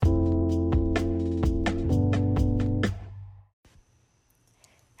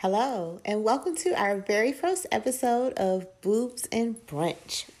Hello, and welcome to our very first episode of Boobs and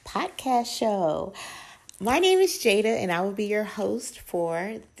Brunch podcast show. My name is Jada, and I will be your host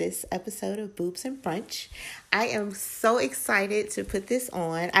for this episode of Boobs and Brunch. I am so excited to put this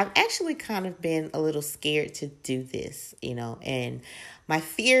on. I've actually kind of been a little scared to do this, and my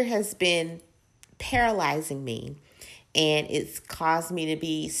fear has been paralyzing me. And it's caused me to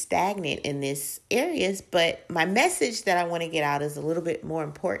be stagnant in this areas. But my message that I want to get out is a little bit more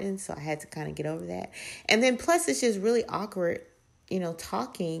important. So I had to kind of get over that. And then plus it's just really awkward,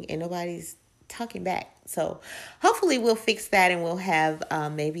 talking and nobody's talking back. So hopefully we'll fix that and we'll have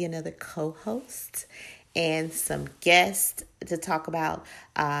maybe another co-host and some guests to talk about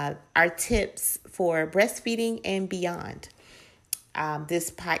our tips for breastfeeding and beyond. This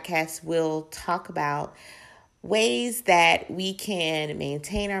podcast will talk about ways that we can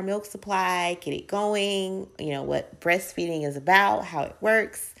maintain our milk supply, get it going, what breastfeeding is about, how it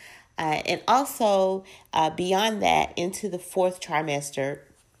works, and also beyond that into the fourth trimester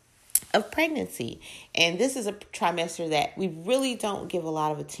of pregnancy. And this is a trimester that we really don't give a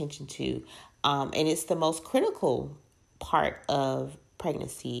lot of attention to, and it's the most critical part of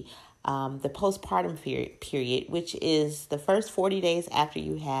pregnancy, the postpartum period, which is the first 40 days after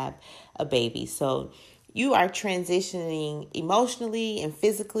you have a baby. So you are transitioning emotionally and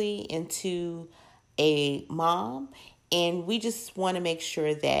physically into a mom, and we just want to make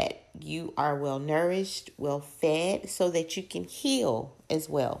sure that you are well nourished, well fed, so that you can heal as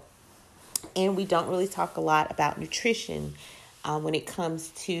well. And we don't really talk a lot about nutrition when it comes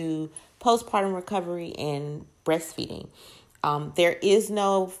to postpartum recovery and breastfeeding. There is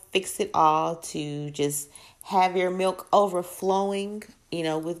no fix-it-all to just have your milk overflowing,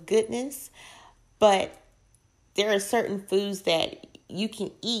 with goodness. But there are certain foods that you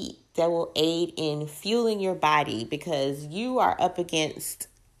can eat that will aid in fueling your body because you are up against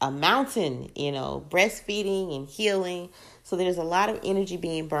a mountain, breastfeeding and healing. So there's a lot of energy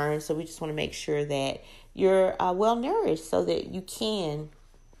being burned. So we just want to make sure that you're well nourished so that you can,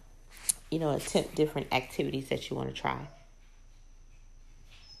 attempt different activities that you want to try.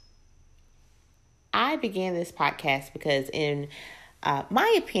 I began this podcast because in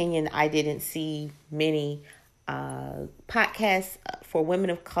my opinion, I didn't see many podcasts for women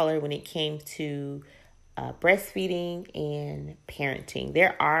of color when it came to breastfeeding and parenting.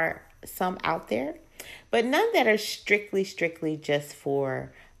 There are some out there, but none that are strictly just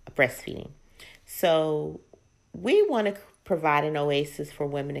for breastfeeding. So we want to provide an oasis for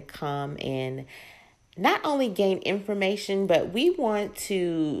women to come and not only gain information, but we want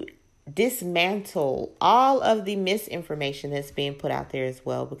to dismantle all of the misinformation that's being put out there as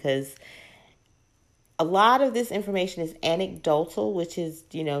well, because a lot of this information is anecdotal, which is,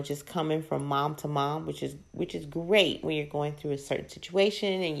 just coming from mom to mom, which is great when you're going through a certain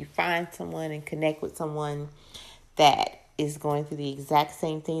situation and you find someone and connect with someone that is going through the exact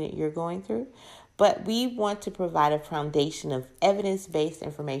same thing that you're going through. But we want to provide a foundation of evidence-based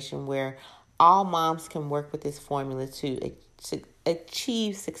information where all moms can work with this formula to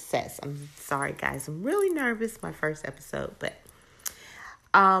achieve success. I'm sorry, guys. I'm really nervous. My first episode, but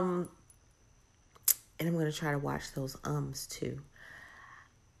and I'm going to try to watch those too.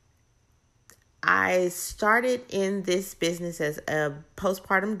 I started in this business as a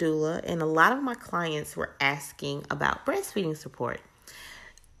postpartum doula, and a lot of my clients were asking about breastfeeding support.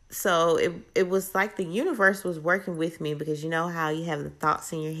 So it was like the universe was working with me, because you know how you have the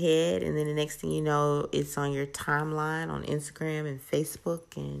thoughts in your head and then the next thing you know, it's on your timeline on Instagram and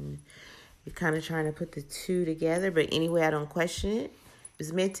Facebook, and you're kind of trying to put the two together. But anyway, I don't question it. It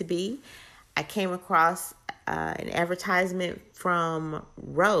was meant to be. I came across an advertisement from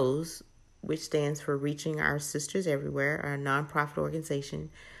ROSE, which stands for Reaching Our Sisters Everywhere, a nonprofit organization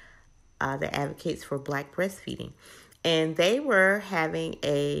that advocates for Black breastfeeding. And they were having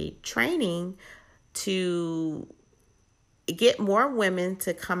a training to get more women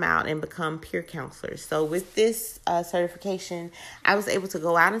to come out and become peer counselors. So with this certification, I was able to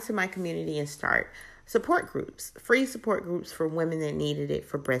go out into my community and start support groups, free support groups for women that needed it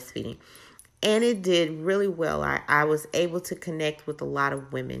for breastfeeding. And it did really well. I was able to connect with a lot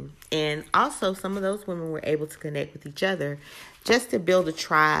of women. And also some of those women were able to connect with each other just to build a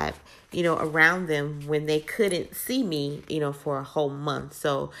tribe, around them when they couldn't see me, for a whole month.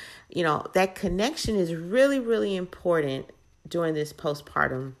 So, that connection is really, really important during this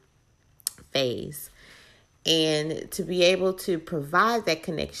postpartum phase. And to be able to provide that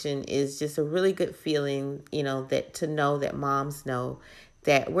connection is just a really good feeling, that to know that moms know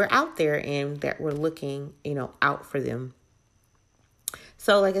that we're out there and that we're looking, out for them.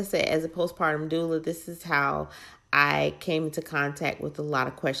 So like I said, as a postpartum doula, this is how I came into contact with a lot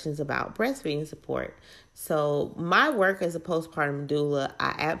of questions about breastfeeding support. So my work as a postpartum doula,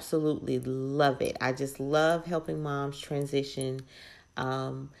 I absolutely love it. I just love helping moms transition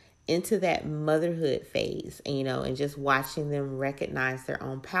into that motherhood phase, and just watching them recognize their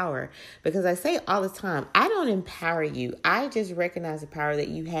own power. Because I say all the time, I don't empower you. I just recognize the power that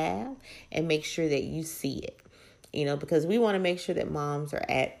you have and make sure that you see it. Because we want to make sure that moms are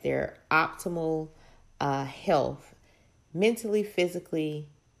at their optimal health, mentally, physically,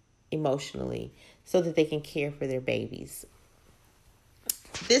 emotionally, so that they can care for their babies.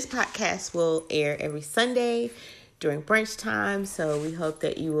 This podcast will air every Sunday during brunch time, so we hope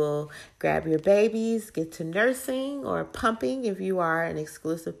that you will grab your babies, get to nursing or pumping if you are an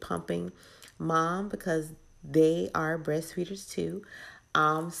exclusive pumping mom, because they are breastfeeders too.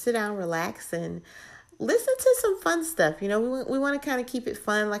 Sit down, relax, and listen to some fun stuff. We want to kind of keep it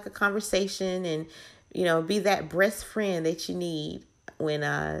fun, like a conversation, and, be that breast friend that you need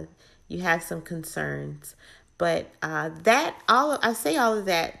when you have some concerns. But I say all of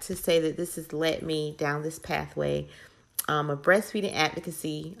that to say that this has led me down this pathway of breastfeeding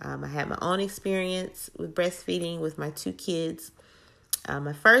advocacy. I had my own experience with breastfeeding with my 2 kids.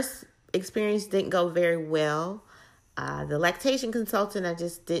 My first experience didn't go very well. The lactation consultant, I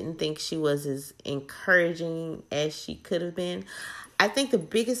just didn't think she was as encouraging as she could have been. I think the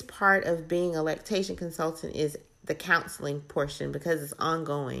biggest part of being a lactation consultant is the counseling portion, because it's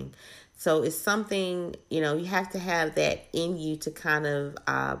ongoing. So it's something, you have to have that in you to kind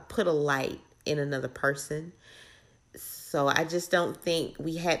of put a light in another person. So I just don't think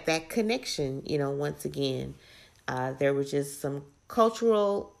we had that connection, once again. There was just some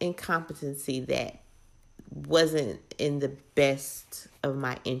cultural incompetency that wasn't in the best of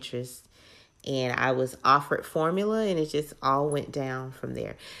my interest. And I was offered formula, and it just all went down from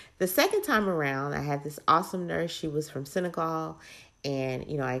there. The second time around, I had this awesome nurse. She was from Senegal. And,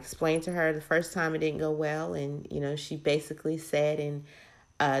 I explained to her the first time it didn't go well. And, she basically said in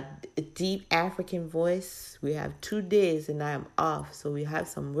a deep African voice, "We have 2 days and I am off, so we have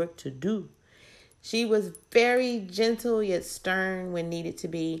some work to do." She was very gentle yet stern when needed to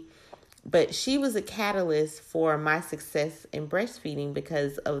be. But she was a catalyst for my success in breastfeeding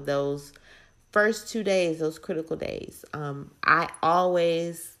because of those first 2 days, those critical days. I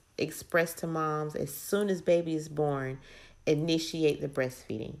always express to moms, as soon as baby is born, initiate the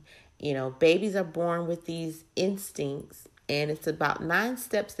breastfeeding. Babies are born with these instincts, and it's about 9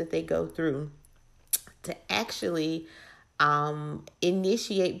 steps that they go through to actually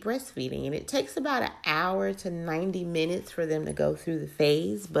initiate breastfeeding. And it takes about an hour to 90 minutes for them to go through the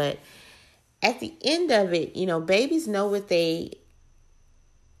phase. But at the end of it, babies know what they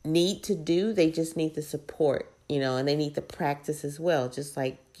need to do. They just need the support, and they need the practice as well. Just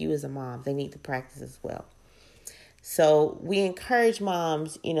like you as a mom, they need the practice as well. So we encourage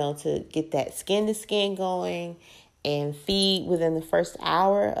moms, to get that skin to skin going and feed within the first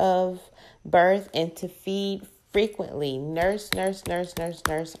hour of birth, and to feed frequently. Nurse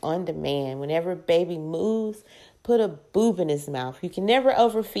on demand. Whenever baby moves, put a boob in his mouth. You can never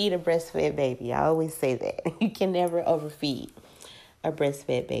overfeed a breastfed baby. I always say that. You can never overfeed a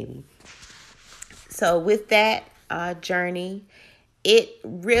breastfed baby. So with that journey, it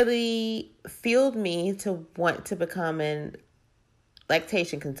really fueled me to want to become an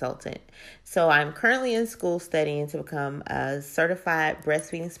lactation consultant. So I'm currently in school studying to become a certified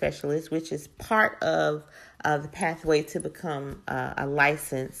breastfeeding specialist, which is part of the pathway to become a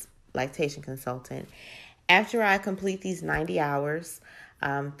licensed lactation consultant. After I complete these 90 hours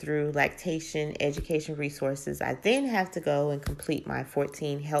through lactation education resources, I then have to go and complete my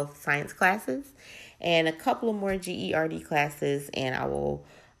 14 health science classes and a couple of more GERD classes, and I will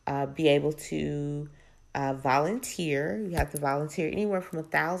be able to volunteer. You have to volunteer anywhere from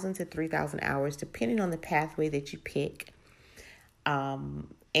 1,000 to 3,000 hours, depending on the pathway that you pick,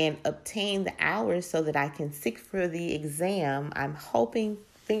 and obtain the hours so that I can sit for the exam. I'm hoping,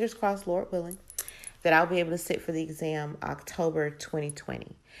 fingers crossed, Lord willing, that I'll be able to sit for the exam October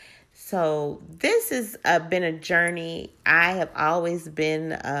 2020. So this has been a journey. I have always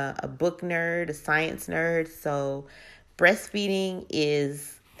been a book nerd, a science nerd. So breastfeeding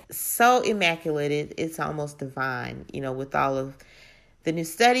is so immaculate. It's almost divine, with all of the new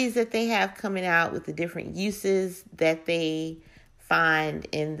studies that they have coming out, with the different uses that they find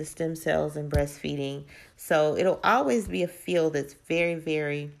in the stem cells and breastfeeding. So it'll always be a field that's very,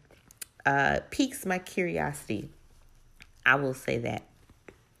 very piques my curiosity. I will say that.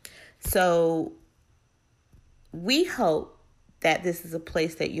 So we hope that this is a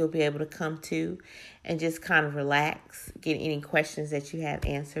place that you'll be able to come to and just kind of relax, get any questions that you have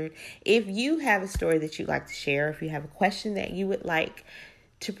answered. If you have a story that you'd like to share, if you have a question that you would like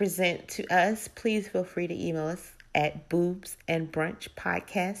to present to us, please feel free to email us at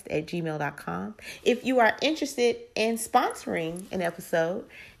boobsandbrunchpodcast@gmail.com. If you are interested in sponsoring an episode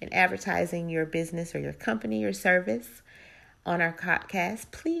and advertising your business or your company or service on our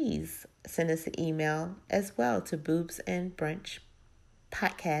podcast, please send us an email as well to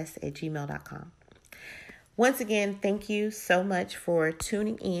boobsandbrunchpodcast@gmail.com. Once again, thank you so much for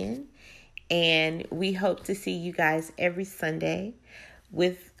tuning in, and we hope to see you guys every Sunday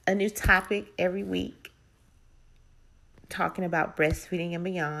with a new topic every week, talking about breastfeeding and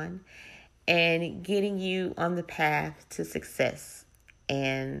beyond, and getting you on the path to success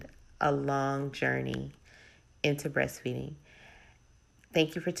and a long journey into breastfeeding.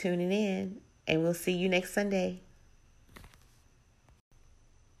 Thank you for tuning in, and we'll see you next Sunday.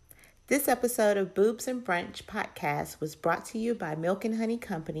 This episode of Boobs and Brunch Podcast was brought to you by Milk and Honey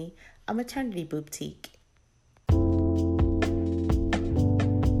Company, a maternity boutique.